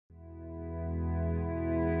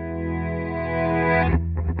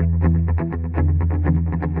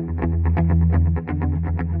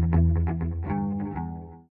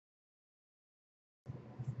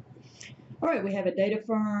All right, we have a data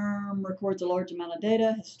firm records a large amount of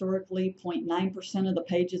data. Historically, 0.9% of the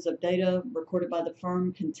pages of data recorded by the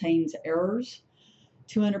firm contains errors.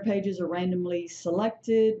 200 pages are randomly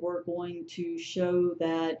selected. We're going to show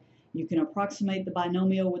that you can approximate the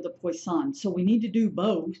binomial with the Poisson. So we need to do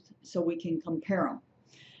both so we can compare them.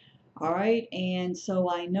 All right, and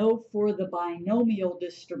so I know for the binomial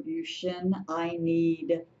distribution, I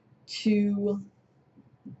need two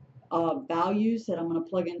values that I'm going to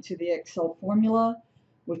plug into the Excel formula,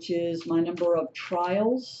 which is my number of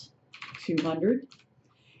trials, 200,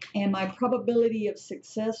 and my probability of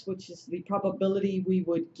success, which is the probability we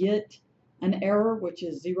would get an error, which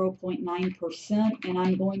is 0.9%, and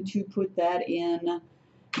I'm going to put that in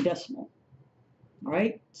decimal. All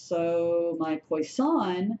right, so my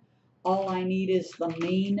Poisson, all I need is the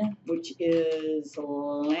mean, which is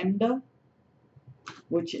lambda,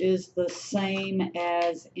 which is the same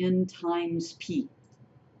as n times p.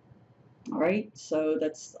 All right, so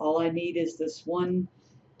that's all I need is this one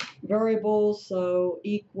variable, so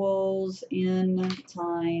equals n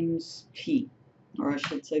times p, or I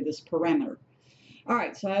should say this parameter. All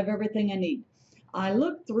right, so I have everything I need. I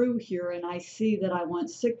look through here and I see that I want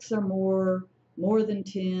 6 or more than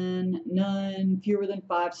 10, none, fewer than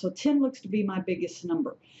 5. So 10 looks to be my biggest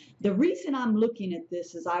number. The reason I'm looking at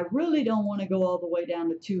this is I really don't want to go all the way down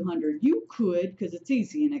to 200. You could, because it's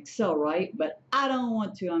easy in Excel, right? But I don't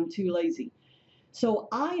want to. I'm too lazy. So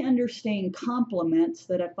I understand complements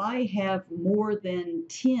that if I have more than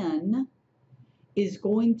 10 is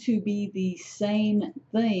going to be the same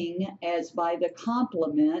thing as by the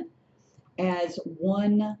complement as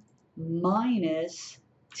 1 minus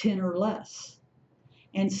 10 or less.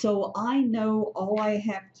 And so I know all I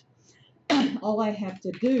have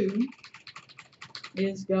to do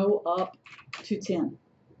is go up to 10.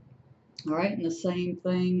 All right, and the same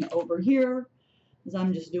thing over here is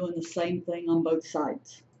I'm just doing the same thing on both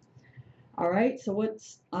sides. All right, so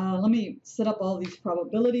let me set up all these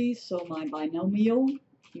probabilities. So my binomial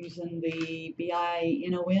using the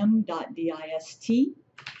binom.dist.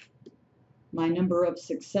 My number of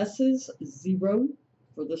successes, 0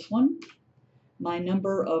 for this one. My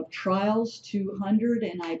number of trials, 200,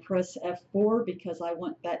 and I press F4 because I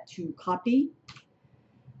want that to copy.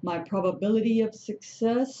 My probability of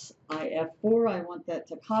success, I F4, I want that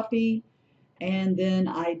to copy. And then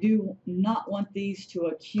I do not want these to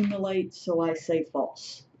accumulate, so I say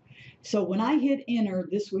false. So when I hit enter,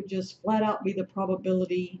 this would just flat out be the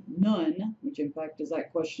probability none, which in fact is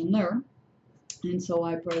that question there. And so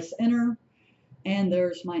I press enter, and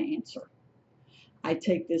there's my answer. I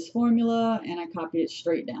take this formula and I copy it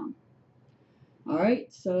straight down. All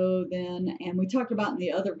right, so then, and we talked about in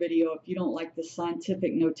the other video, if you don't like the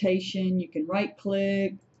scientific notation, you can right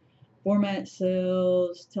click, format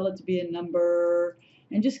cells, tell it to be a number,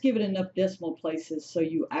 and just give it enough decimal places so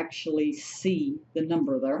you actually see the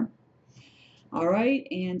number there. All right,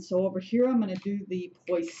 and so over here I'm going to do the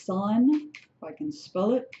Poisson, if I can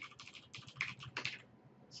spell it.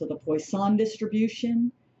 So the Poisson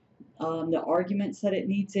distribution, the arguments that it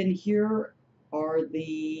needs in here are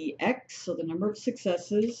the x, so the number of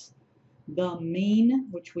successes, the mean,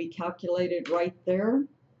 which we calculated right there,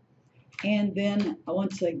 and then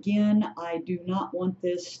once again, I do not want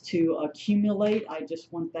this to accumulate. I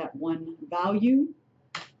just want that one value.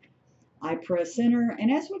 I press enter, and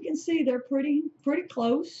as we can see, they're pretty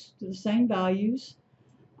close to the same values.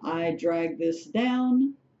 I drag this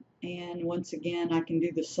down, and once again, I can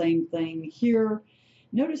do the same thing here.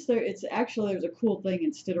 Notice there's a cool thing.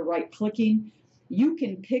 Instead of right-clicking, you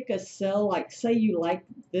can pick a cell, like say you like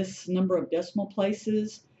this number of decimal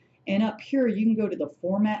places, and up here you can go to the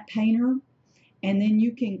Format Painter, and then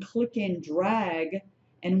you can click and drag,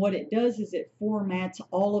 and what it does is it formats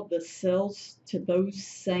all of the cells to those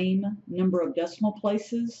same number of decimal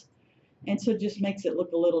places, and so it just makes it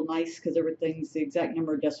look a little nice because everything's the exact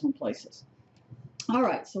number of decimal places. All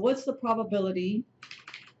right, so what's the probability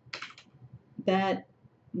that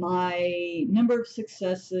my number of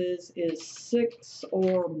successes is 6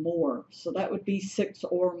 or more? So that would be 6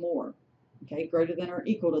 or more. Okay, greater than or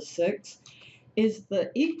equal to 6 is the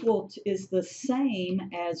same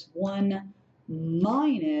as 1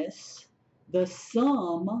 minus the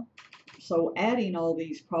sum. So adding all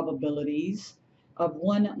these probabilities of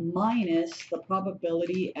 1 minus the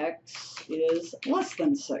probability x is less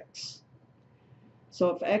than 6.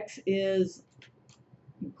 So if x is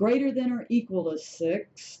greater than or equal to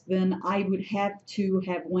 6, then I would have to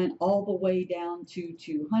have went all the way down to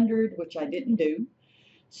 200, which I didn't do.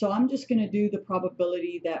 So I'm just going to do the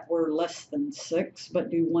probability that we're less than 6,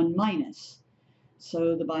 but do 1 minus.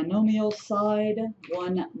 So the binomial side,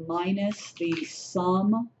 1 minus the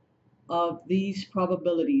sum of these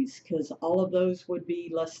probabilities, because all of those would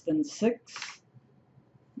be less than 6.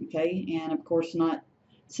 Okay, and of course not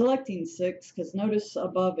selecting 6, because notice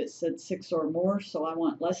above it said 6 or more, so I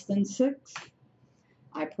want less than 6.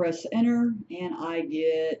 I press enter and I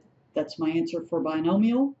get, that's my answer for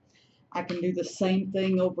binomial. I can do the same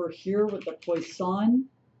thing over here with the Poisson.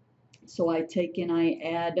 So I take and I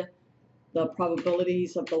add the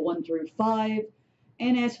probabilities of the 1 through 5,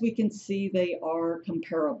 and as we can see, they are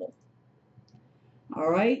comparable. All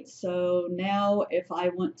right, so now if I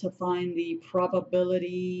want to find the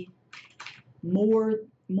probability more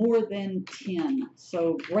than 10,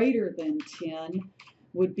 so greater than 10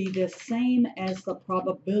 would be the same as the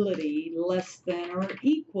probability less than or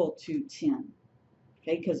equal to 10.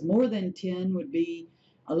 Okay, because more than 10 would be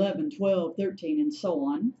 11, 12, 13, and so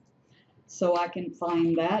on. So I can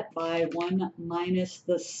find that by 1 minus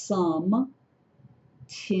the sum,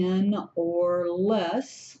 10 or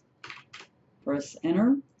less. Press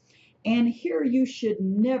enter. And here you should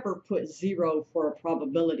never put 0 for a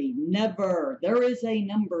probability. Never. There is a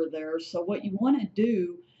number there. So what you want to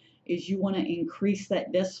do is you want to increase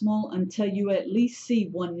that decimal until you at least see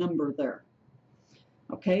one number there.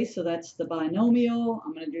 Okay, so that's the binomial.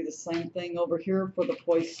 I'm going to do the same thing over here for the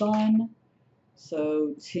Poisson.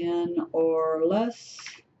 So 10 or less,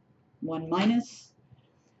 1 minus.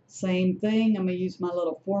 Same thing, I'm going to use my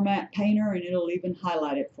little format painter and it'll even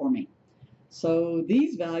highlight it for me. So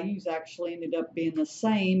these values actually ended up being the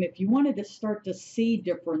same. If you wanted to start to see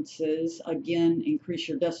differences, again, increase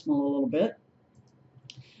your decimal a little bit.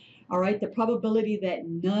 All right, the probability that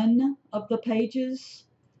none of the pages,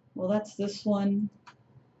 well, that's this one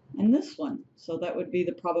and this one. So that would be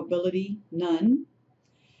the probability none.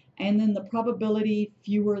 And then the probability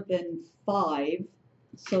fewer than 5.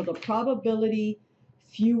 So the probability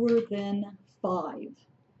fewer than 5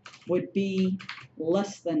 would be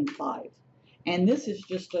less than 5. And this is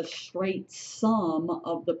just a straight sum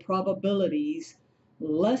of the probabilities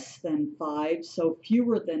less than 5. So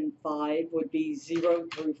fewer than 5 would be 0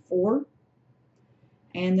 through 4.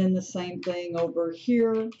 And then the same thing over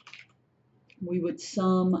here. We would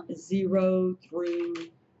sum 0 through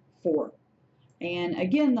 4. And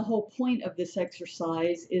again, the whole point of this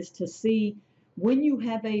exercise is to see when you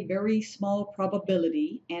have a very small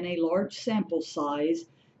probability and a large sample size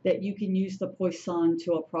that you can use the Poisson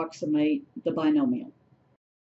to approximate the binomial.